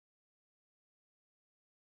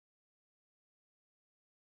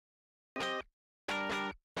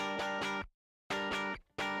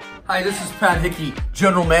Hi, this is Pat Hickey,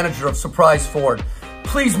 General Manager of Surprise Ford.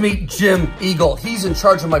 Please meet Jim Eagle. He's in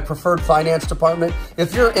charge of my preferred finance department.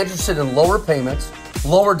 If you're interested in lower payments,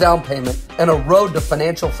 lower down payment, and a road to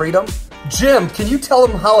financial freedom, Jim, can you tell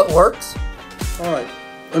them how it works? All right,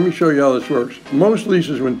 let me show you how this works. Most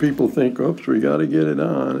leases, when people think, oops, we got to get it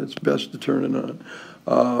on, it's best to turn it on.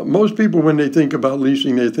 Most people, when they think about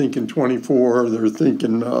leasing, they're thinking 24, they're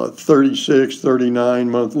thinking 36,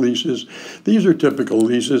 39-month leases. These are typical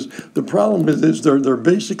leases. The problem is they're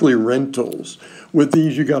basically rentals. With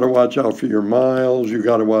these, you got to watch out for your miles, you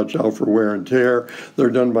got to watch out for wear and tear. They're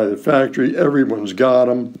done by the factory, everyone's got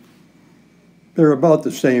them. They're about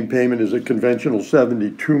the same payment as a conventional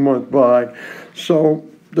 72-month buy. So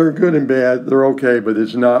they're good and bad, they're okay, but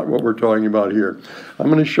it's not what we're talking about here. I'm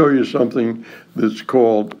going to show you something that's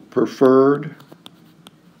called preferred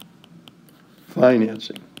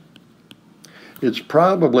financing. It's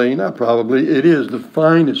probably, not probably, it is the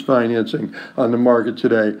finest financing on the market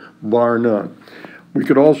today, bar none. We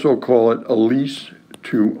could also call it a lease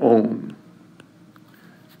to own.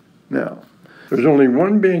 Now, there's only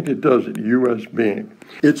one bank that does it, U.S. Bank.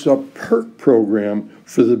 It's a perk program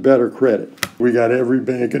for the better credit. We got every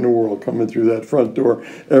bank in the world coming through that front door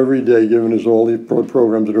every day, giving us all these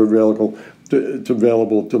programs that are available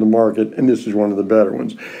to the market, and this is one of the better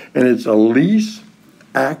ones. And it's a lease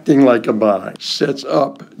acting like a buy. Sets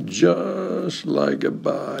up just like a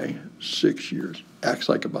buy, 6 years, acts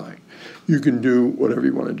like a buy. You can do whatever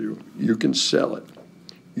you want to do. You can sell it.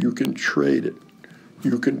 You can trade it.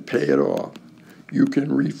 You can pay it off. You can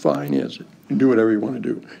refinance it and do whatever you want to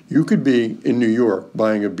do. You could be in New York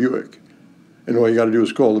buying a Buick, and all you got to do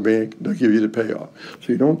is call the bank, they'll give you the payoff.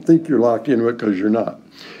 So you don't think you're locked into it, because you're not.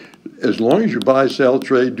 As long as you buy, sell,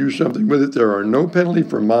 trade, do something with it, there are no penalty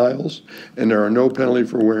for miles, and there are no penalty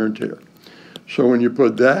for wear and tear. So when you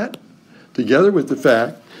put that together with the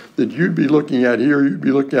fact that you'd be looking at here, you'd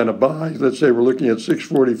be looking at a buy, let's say we're looking at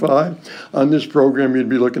 645. On this program, you'd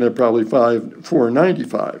be looking at probably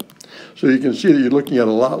 495. So you can see that you're looking at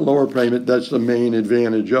a lot lower payment. That's the main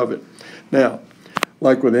advantage of it. Now,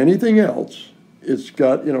 like with anything else, it's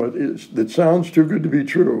got, it sounds too good to be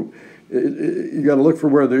true. You got to look for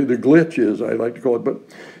where the glitch is, I like to call it. But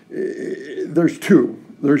there's two.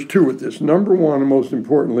 There's two with this. Number one, and most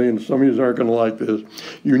importantly, and some of you aren't going to like this,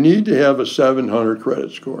 you need to have a 700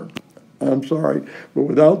 credit score. I'm sorry, but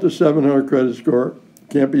without the 700 credit score,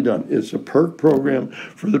 can't be done. It's a perk program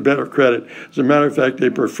for the better credit. As a matter of fact, they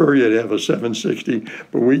prefer you to have a 760,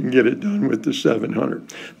 but we can get it done with the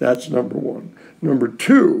 700. That's number one. Number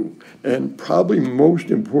two, and probably most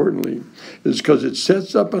importantly, is because it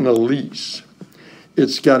sets up on a lease.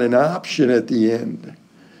 It's got an option at the end.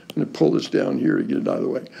 I'm going to pull this down here to get it out of the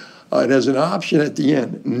way. It has an option at the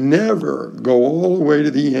end. Never go all the way to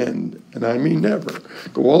the end, and I mean never.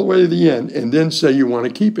 Go all the way to the end and then say you want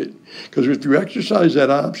to keep it. Because if you exercise that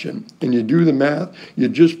option and you do the math, you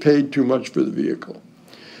just paid too much for the vehicle.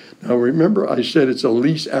 Now remember, I said it's a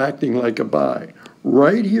lease acting like a buy.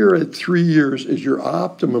 Right here at 3 years is your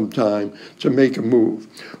optimum time to make a move.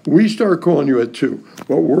 We start calling you at 2.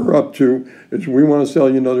 What we're up to is we want to sell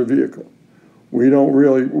you another vehicle.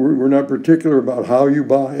 We're not particular about how you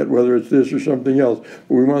buy it, whether it's this or something else,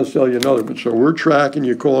 but we want to sell you another one. So we're tracking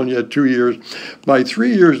you, calling you at 2 years. By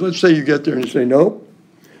 3 years, let's say you get there and you say, nope,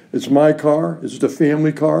 it's my car, it's the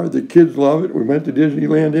family car, the kids love it, we went to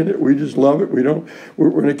Disneyland in it, we just love it, we're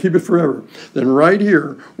going to keep it forever. Then right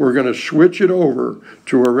here, we're going to switch it over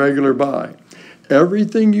to a regular buy.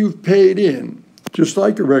 Everything you've paid in, just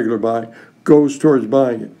like a regular buy, goes towards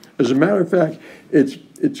buying it. As a matter of fact,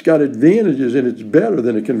 it's got advantages, and it's better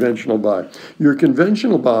than a conventional buy. Your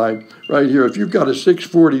conventional buy, right here, if you've got a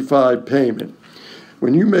 645 payment,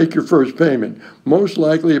 when you make your first payment, most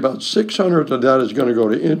likely about $600 of that is going to go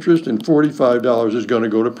to interest, and $45 is going to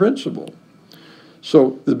go to principal.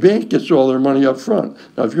 So the bank gets all their money up front.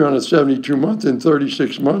 Now, if you're on a 72-month in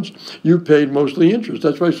 36 months, you paid mostly interest.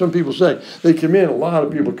 That's why some people say, they come in, a lot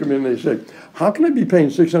of people come in and they say, how can I be paying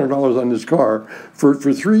 $600 on this car for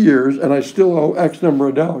 3 years and I still owe X number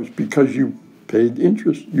of dollars? Because you paid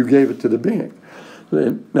interest. You gave it to the bank.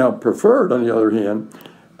 Now, preferred, on the other hand,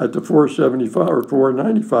 at the 475 or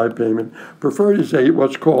 495 payment, preferred is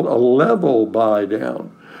what's called a level buy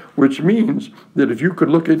down, which means that if you could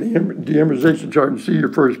look at the amortization chart and see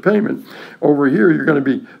your first payment, over here you're going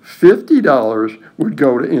to be $50 would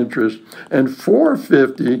go to interest and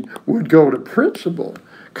 $450 would go to principal.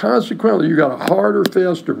 Consequently, you got a harder,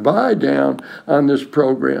 faster buy down on this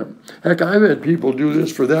program. Heck, I've had people do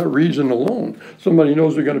this for that reason alone. Somebody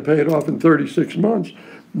knows they're going to pay it off in 36 months.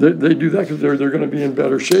 They do that because they're going to be in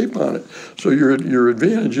better shape on it. So your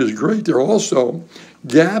advantage is great. They're also,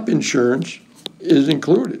 gap insurance is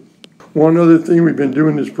included. One other thing, we've been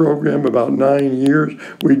doing this program about 9 years.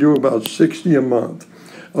 We do about 60 a month.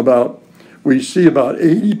 We see about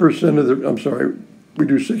 80% of the, we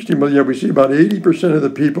do 60, but yeah, we see about 80% of the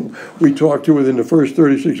people we talk to within the first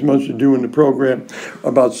 36 months of doing the program.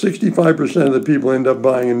 About 65% of the people end up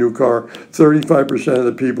buying a new car. 35% of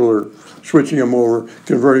the people are switching them over,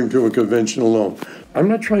 converting to a conventional loan. I'm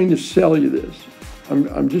not trying to sell you this.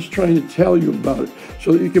 I'm just trying to tell you about it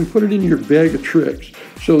so that you can put it in your bag of tricks,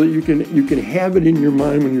 so that you can have it in your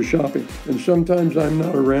mind when you're shopping. And sometimes I'm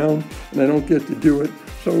not around and I don't get to do it.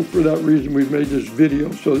 So for that reason, we've made this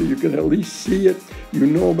video so that you can at least see it, you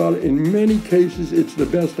know about it. In many cases, it's the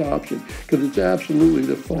best option because it's absolutely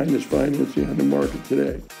the finest financing on the market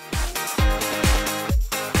today.